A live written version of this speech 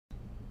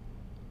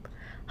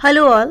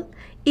Hello all.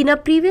 In a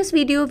previous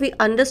video, we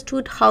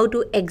understood how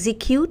to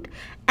execute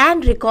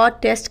and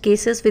record test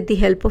cases with the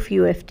help of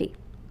UFT.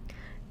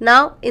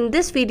 Now, in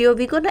this video,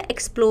 we're going to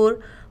explore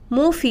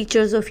more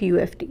features of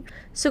UFT.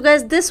 So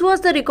guys, this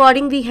was the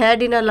recording we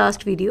had in our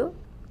last video.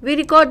 We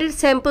recorded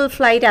sample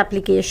flight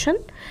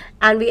application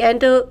and we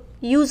enter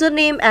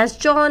username as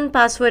John,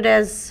 password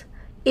as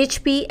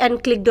HP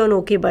and clicked on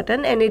OK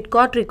button and it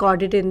got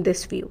recorded in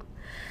this view.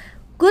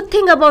 Good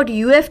thing about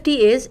UFT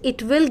is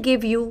it will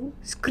give you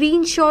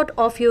screenshot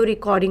of your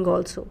recording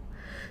also.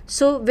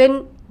 So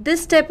when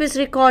this step is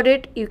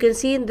recorded, you can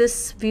see in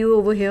this view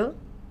over here.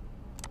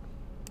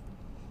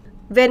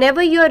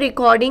 Whenever you are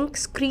recording,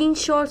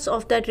 screenshots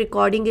of that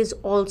recording is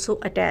also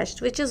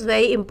attached, which is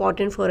very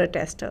important for a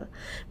tester.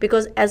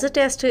 Because as a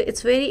tester,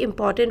 it's very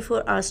important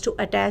for us to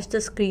attach the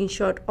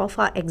screenshot of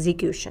our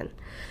execution.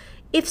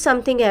 If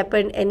something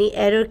happened, any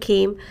error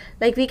came,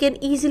 like we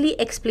can easily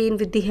explain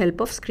with the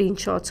help of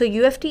screenshots. So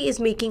UFT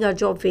is making our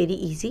job very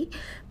easy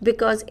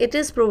because it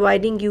is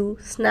providing you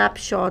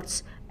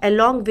snapshots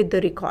along with the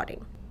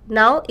recording.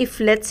 Now, if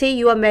let's say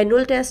you are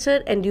manual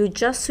tester and you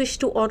just switch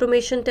to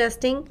automation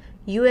testing,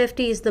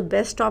 UFT is the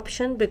best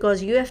option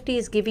because UFT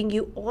is giving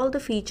you all the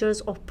features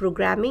of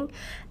programming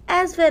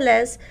as well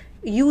as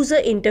user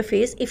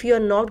interface if you are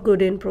not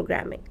good in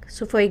programming.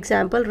 So for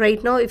example,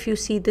 right now if you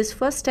see this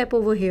first step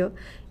over here,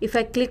 if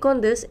I click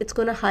on this, it's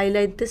going to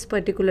highlight this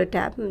particular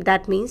tab.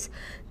 That means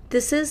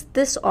this is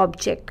this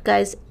object,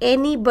 guys.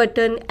 Any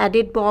button,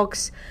 edit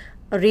box,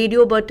 a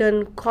radio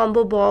button,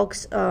 combo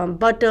box,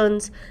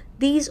 buttons,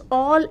 these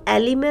all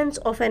elements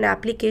of an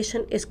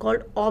application is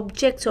called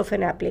objects of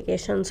an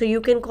application. So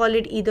you can call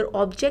it either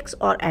objects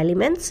or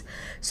elements.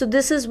 So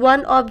this is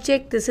one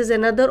object, this is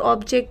another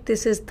object,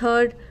 this is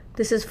third,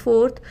 this is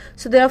fourth.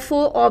 So there are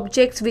 4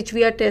 objects which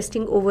we are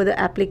testing over the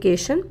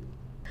application.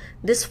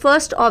 This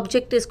first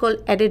object is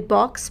called edit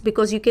box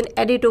because you can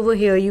edit over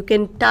here. You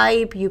can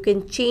type, you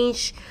can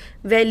change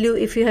value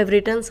if you have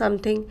written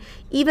something.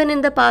 Even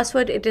in the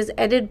password, it is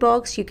edit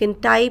box. You can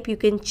type, you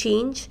can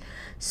change.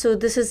 So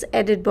this is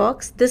edit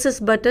box. This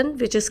is button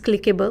which is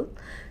clickable.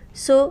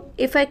 So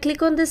if I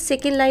click on this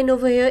second line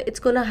over here, it's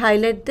going to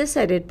highlight this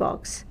edit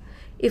box.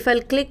 If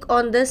I'll click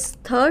on this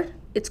third,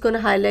 it's going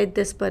to highlight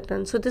this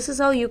button. So this is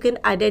how you can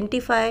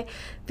identify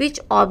which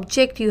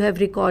object you have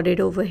recorded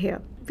over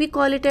here. We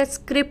call it as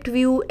script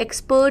view,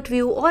 expert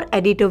view or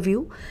editor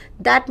view.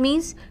 That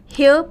means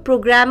here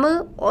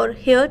programmer or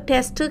here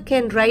tester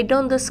can write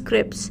down the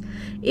scripts.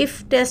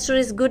 If tester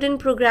is good in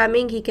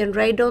programming, he can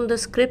write down the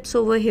scripts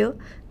over here.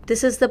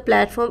 This is the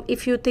platform.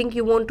 If you think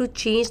you want to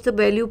change the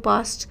value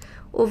passed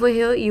over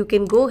here, you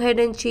can go ahead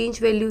and change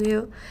value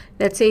here.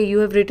 Let's say you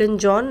have written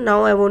John.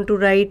 Now I want to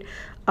write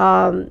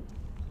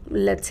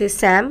let's say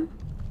Sam.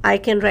 I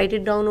can write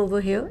it down over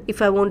here.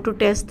 If I want to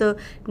test the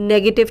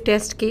negative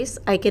test case,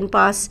 I can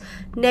pass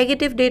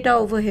negative data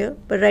over here.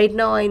 But right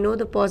now I know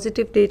the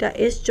positive data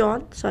is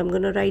John. So I'm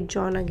going to write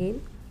John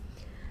again.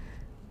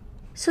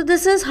 So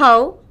this is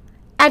how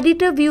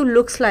editor view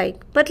looks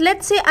like. But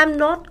let's say I'm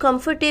not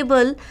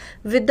comfortable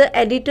with the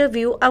editor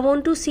view. I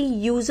want to see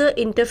user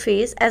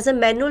interface. As a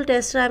manual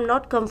tester, I'm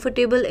not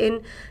comfortable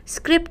in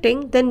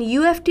scripting. Then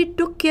UFT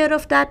took care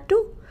of that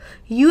too.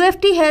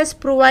 UFT has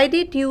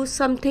provided you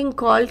something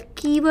called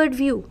keyword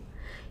view.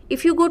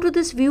 If you go to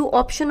this view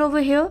option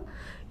over here,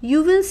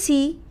 you will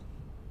see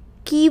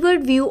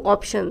keyword view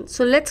option.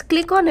 So let's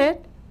click on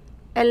it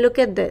and look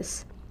at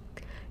this.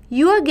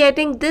 You are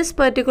getting this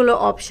particular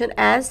option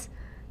as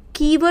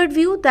keyword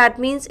view. That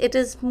means it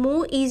is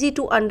more easy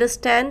to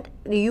understand.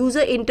 The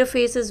user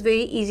interface is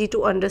very easy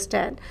to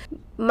understand.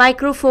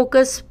 Micro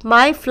focus,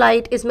 my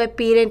flight is my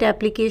parent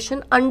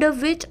application under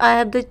which I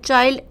have the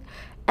child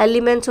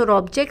elements or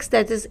objects,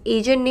 that is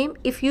agent name.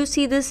 If you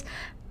see this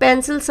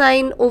pencil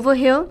sign over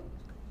here,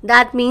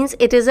 that means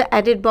it is an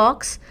edit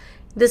box.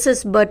 This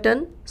is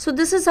button. So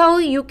this is how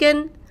you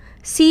can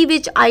see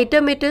which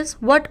item it is,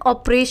 what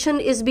operation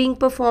is being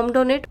performed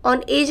on it.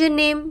 On agent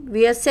name,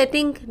 we are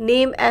setting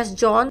name as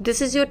John. This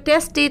is your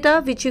test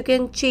data which you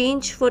can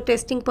change for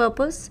testing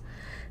purpose.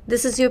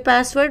 This is your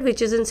password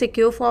which is in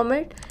secure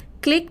format.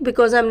 Click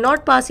because I'm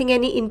not passing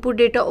any input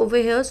data over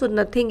here, so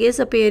nothing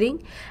is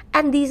appearing.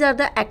 And these are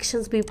the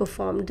actions we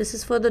performed. This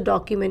is for the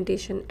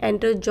documentation.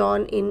 Enter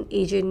John in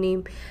agent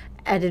name,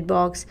 edit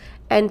box.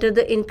 Enter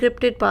the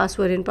encrypted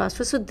password in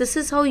password. So this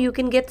is how you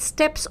can get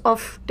steps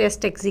of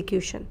test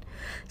execution.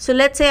 So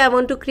let's say I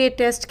want to create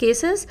test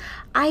cases.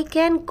 I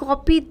can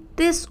copy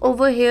this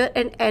over here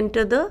and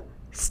enter the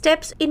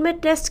steps in my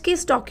test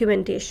case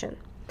documentation.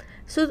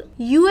 So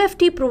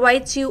UFT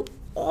provides you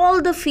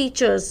all the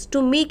features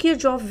to make your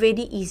job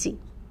very easy.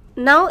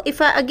 Now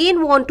if I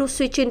again want to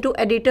switch into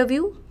editor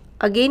view,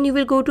 again you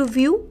will go to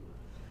view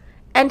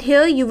and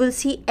here you will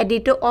see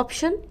editor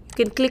option.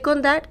 You can click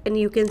on that and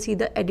you can see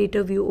the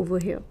editor view over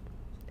here.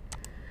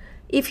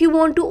 If you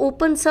want to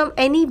open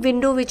any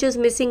window which is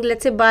missing,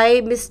 let's say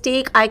by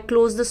mistake I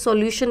close the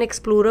solution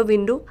explorer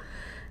window,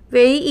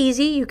 very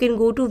easy. You can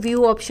go to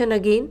view option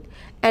again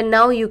And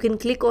now you can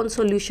click on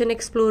Solution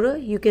Explorer.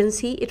 You can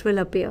see it will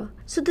appear.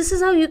 So this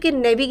is how you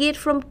can navigate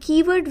from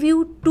keyword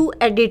view to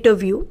editor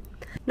view.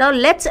 Now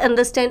let's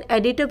understand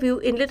editor view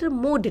in little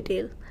more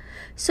detail.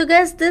 So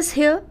guys, this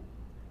here,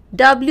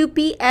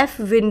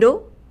 WPF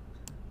window,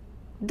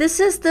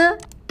 this is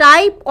the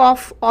type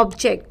of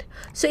object.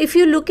 So if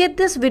you look at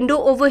this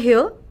window over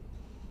here,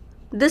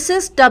 this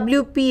is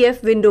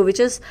WPF window, which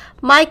is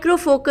Micro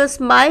Focus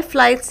My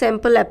Flight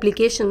Sample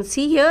application.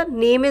 See here,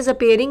 name is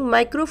appearing,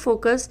 Micro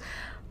Focus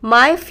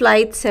My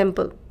Flight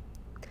Sample.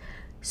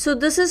 So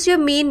this is your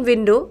main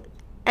window,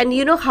 and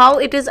you know how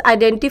it is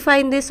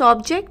identifying this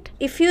object?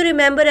 If you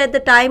remember, at the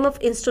time of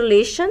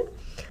installation,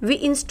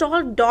 we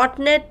installed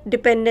 .NET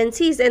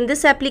dependencies, and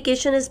this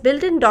application is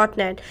built in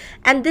 .NET,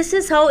 and this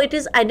is how it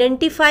is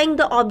identifying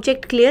the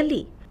object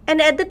clearly. And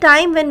at the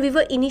time when we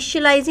were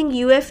initializing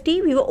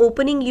UFT, we were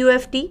opening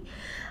UFT,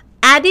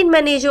 Add-in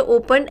Manager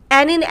opened,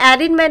 and in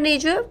Add-in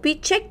Manager we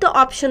checked the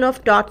option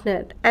of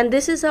 .NET, and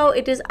this is how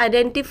it is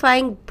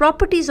identifying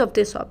properties of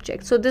this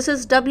object. So this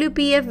is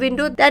WPF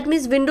window, that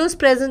means Windows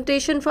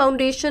Presentation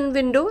Foundation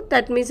window,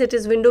 that means it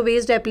is window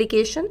based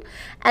application,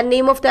 and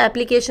name of the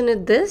application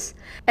is this.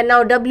 And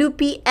now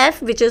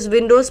WPF, which is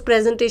Windows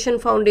Presentation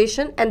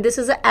Foundation, and this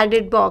is an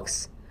added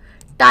box,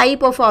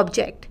 type of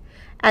object,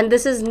 and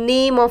this is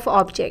name of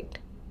object.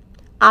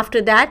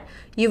 After that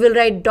you will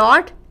write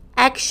dot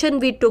action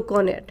we took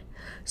on it.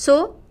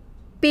 So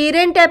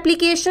parent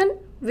application,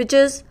 which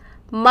is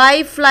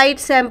My Flight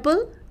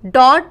Sample,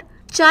 dot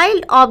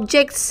child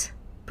objects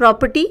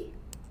property,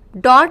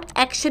 dot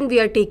action we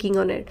are taking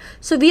on it.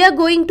 So we are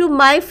going to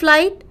My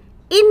Flight,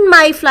 in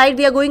My Flight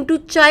we are going to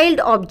child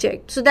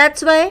object. So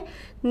that's why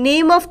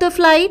name of the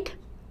flight,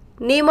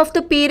 name of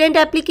the parent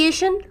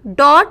application,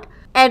 dot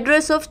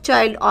address of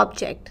child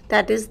object,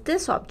 that is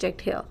this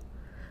object here.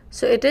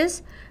 So it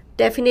is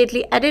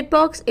definitely edit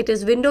box, it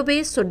is window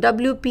based. So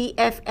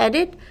WPF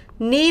edit,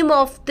 name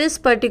of this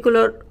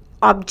particular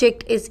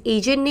object is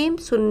agent name,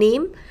 so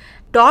name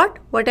dot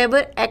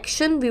whatever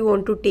action we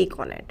want to take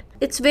on it.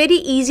 It's very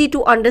easy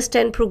to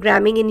understand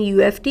programming in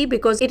UFT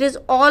because it is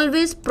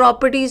always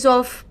properties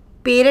of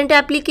parent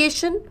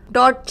application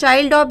dot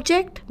child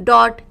object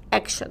dot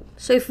action.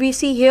 So if we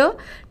see here,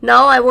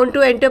 now I want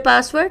to enter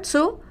password.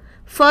 So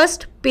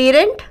first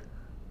parent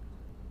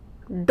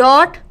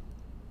dot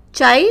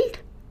child,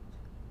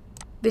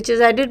 which is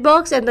edit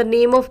box, and the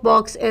name of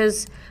box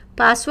is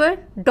password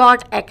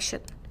dot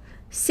action.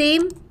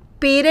 Same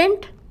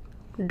parent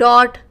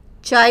dot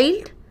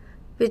child,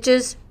 which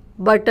is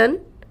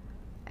button,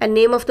 and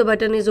name of the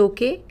button is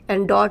OK,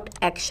 and dot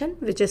action,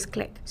 which is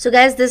click. So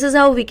guys, this is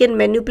how we can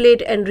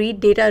manipulate and read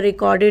data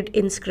recorded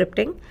in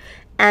scripting.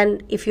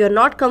 And if you are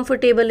not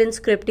comfortable in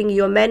scripting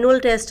your manual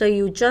tester,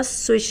 you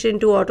just switch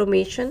into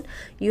automation,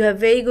 you have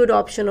very good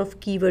option of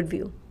keyword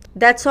view.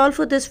 That's all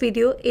for this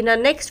video. In our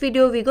next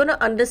video, we're going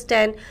to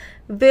understand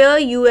where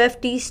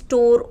UFT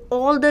store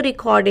all the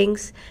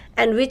recordings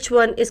and which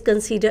one is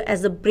considered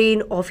as the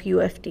brain of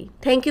UFT.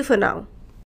 Thank you for now.